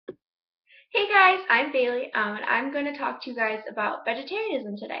Hey guys, I'm Bailey, and I'm going to talk to you guys about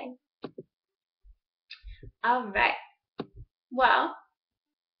vegetarianism today. Alright, well,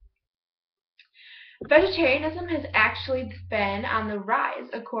 vegetarianism has actually been on the rise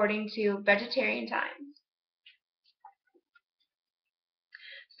according to Vegetarian Times.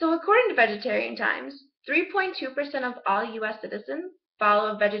 So according to Vegetarian Times, 3.2% of all U.S. citizens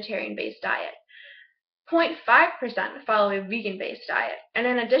follow a vegetarian-based diet, 0.5% follow a vegan-based diet, and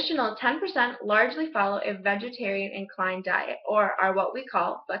an additional 10% largely follow a vegetarian-inclined diet, or are what we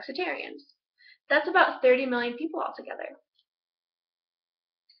call flexitarians. That's about 30 million people altogether.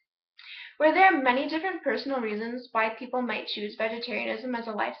 Where there are many different personal reasons why people might choose vegetarianism as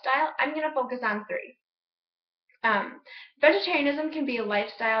a lifestyle, I'm going to focus on three. Vegetarianism can be a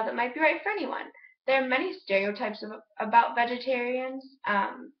lifestyle that might be right for anyone. There are many stereotypes about vegetarians,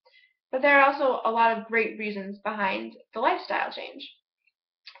 but there are also a lot of great reasons behind the lifestyle change.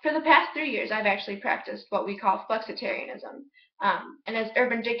 For the past 3 years, I've actually practiced what we call flexitarianism. And as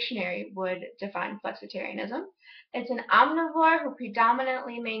Urban Dictionary would define flexitarianism, it's an omnivore who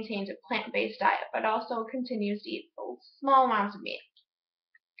predominantly maintains a plant-based diet, but also continues to eat small amounts of meat.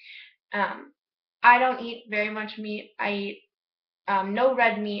 I don't eat very much meat. I eat no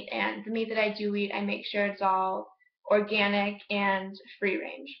red meat, and the meat that I do eat, I make sure it's all organic and free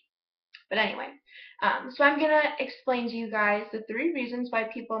range. But anyway, so I'm going to explain to you guys the three reasons why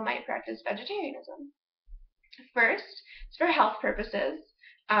people might practice vegetarianism. First, it's for health purposes.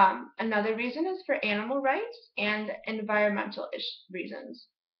 Another reason is for animal rights and environmental reasons.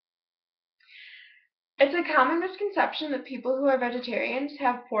 It's a common misconception that people who are vegetarians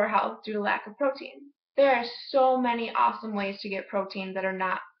have poor health due to lack of protein. There are so many awesome ways to get protein that are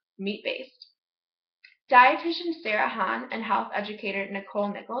not meat-based. Dietitian Sarah Hahn and health educator Nicole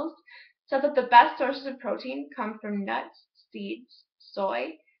Nichols said that the best sources of protein come from nuts, seeds, soy,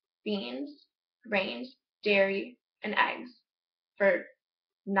 beans, grains, dairy, and eggs for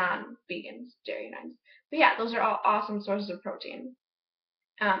non-vegans, dairy and eggs. But yeah, those are all awesome sources of protein.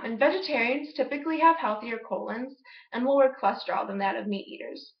 And vegetarians typically have healthier colons and lower cholesterol than that of meat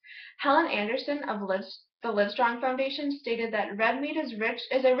eaters. Helen Anderson of the Livestrong Foundation stated that red meat is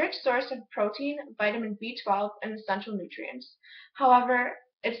a rich source of protein, vitamin B12, and essential nutrients. However,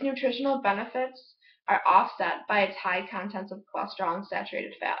 its nutritional benefits are offset by its high contents of cholesterol and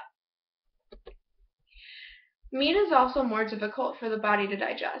saturated fat. Meat is also more difficult for the body to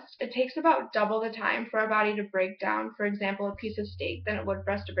digest. It takes about double the time for our body to break down, for example, a piece of steak than it would for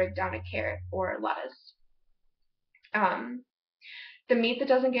us to break down a carrot or lettuce. The meat that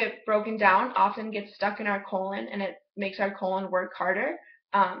doesn't get broken down often gets stuck in our colon, and it makes our colon work harder.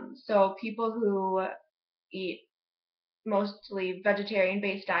 So people who eat mostly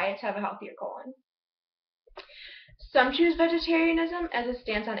vegetarian-based diets have a healthier colon. Some choose vegetarianism as a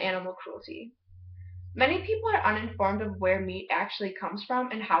stance on animal cruelty. Many people are uninformed of where meat actually comes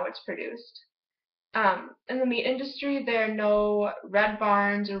from and how it's produced. In the meat industry, there are no red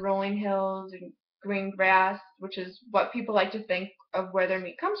barns or rolling hills and green grass, which is what people like to think of where their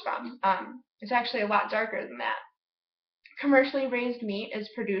meat comes from. It's actually a lot darker than that. Commercially raised meat is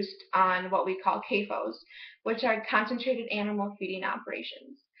produced on what we call CAFOs, which are concentrated animal feeding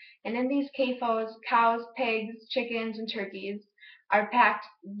operations. And in these CAFOs, cows, pigs, chickens, and turkeys are packed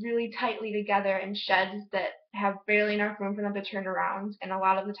really tightly together in sheds that have barely enough room for them to turn around, and a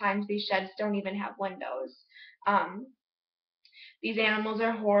lot of the times these sheds don't even have windows. These animals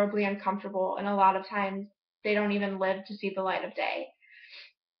are horribly uncomfortable, and a lot of times they don't even live to see the light of day.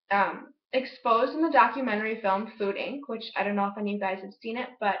 Exposed in the documentary film Food Inc., which I don't know if any of you guys have seen it,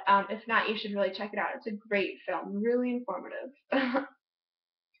 but if not, you should really check it out. It's a great film, really informative.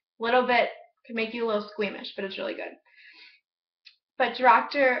 Little bit can make you a little squeamish, but it's really good. But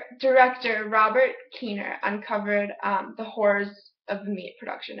director Robert Keener uncovered the horrors of the meat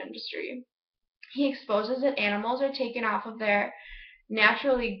production industry. He exposes that animals are taken off of their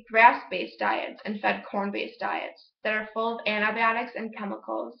naturally grass-based diets and fed corn-based diets that are full of antibiotics and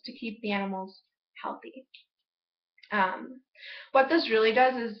chemicals to keep the animals healthy. What this really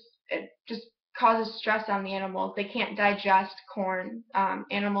does is it just causes stress on the animals. They can't digest corn.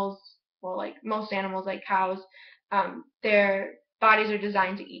 Animals, well, like most animals, like cows, their bodies are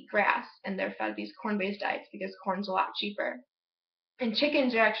designed to eat grass, and they're fed these corn-based diets because corn's a lot cheaper. And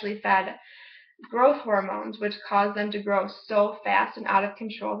chickens are actually fed growth hormones, which cause them to grow so fast and out of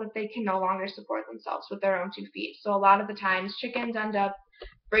control that they can no longer support themselves with their own 2 feet. So a lot of the times, chickens end up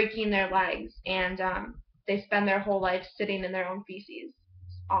breaking their legs, and they spend their whole life sitting in their own feces.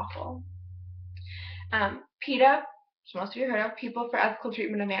 It's awful. PETA, which most of you heard of, People for Ethical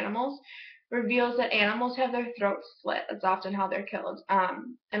Treatment of Animals, reveals that animals have their throats slit. That's often how they're killed.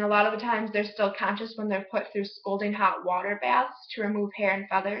 And a lot of the times they're still conscious when they're put through scalding hot water baths to remove hair and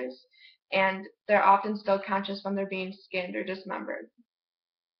feathers, and they're often still conscious when they're being skinned or dismembered.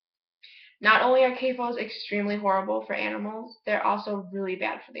 Not only are CAFOs extremely horrible for animals, they're also really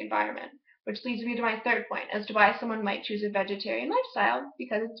bad for the environment, which leads me to my third point as to why someone might choose a vegetarian lifestyle,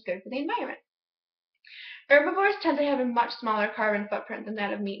 because it's good for the environment. Herbivores tend to have a much smaller carbon footprint than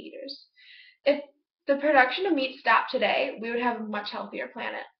that of meat eaters. If the production of meat stopped today, we would have a much healthier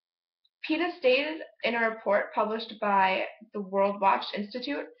planet. PETA stated in a report published by the World Watch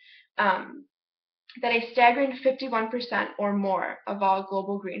Institute that a staggering 51% or more of all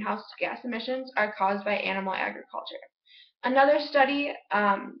global greenhouse gas emissions are caused by animal agriculture. Another study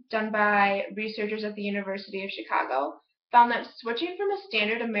done by researchers at the University of Chicago found that switching from a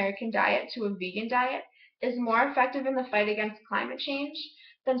standard American diet to a vegan diet is more effective in the fight against climate change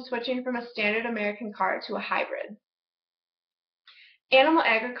than switching from a standard American car to a hybrid. Animal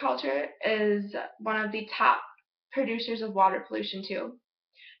agriculture is one of the top producers of water pollution too.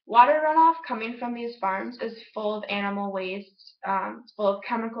 Water runoff coming from these farms is full of animal waste, it's full of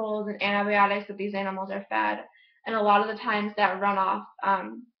chemicals and antibiotics that these animals are fed, and a lot of the times that runoff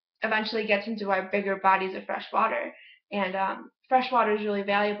eventually gets into our bigger bodies of fresh water, and fresh water is really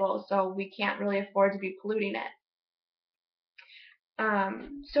valuable, so we can't really afford to be polluting it.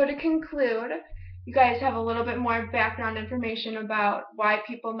 So to conclude, you guys have a little bit more background information about why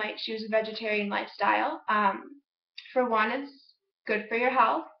people might choose a vegetarian lifestyle. For one, it's good for your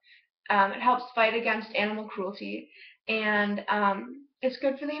health. It helps fight against animal cruelty, and it's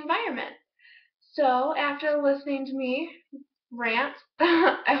good for the environment. So after listening to me rant,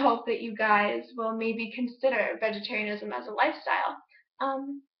 I hope that you guys will maybe consider vegetarianism as a lifestyle.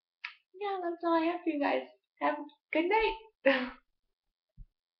 Yeah, that's all I have for you guys. Have a good night.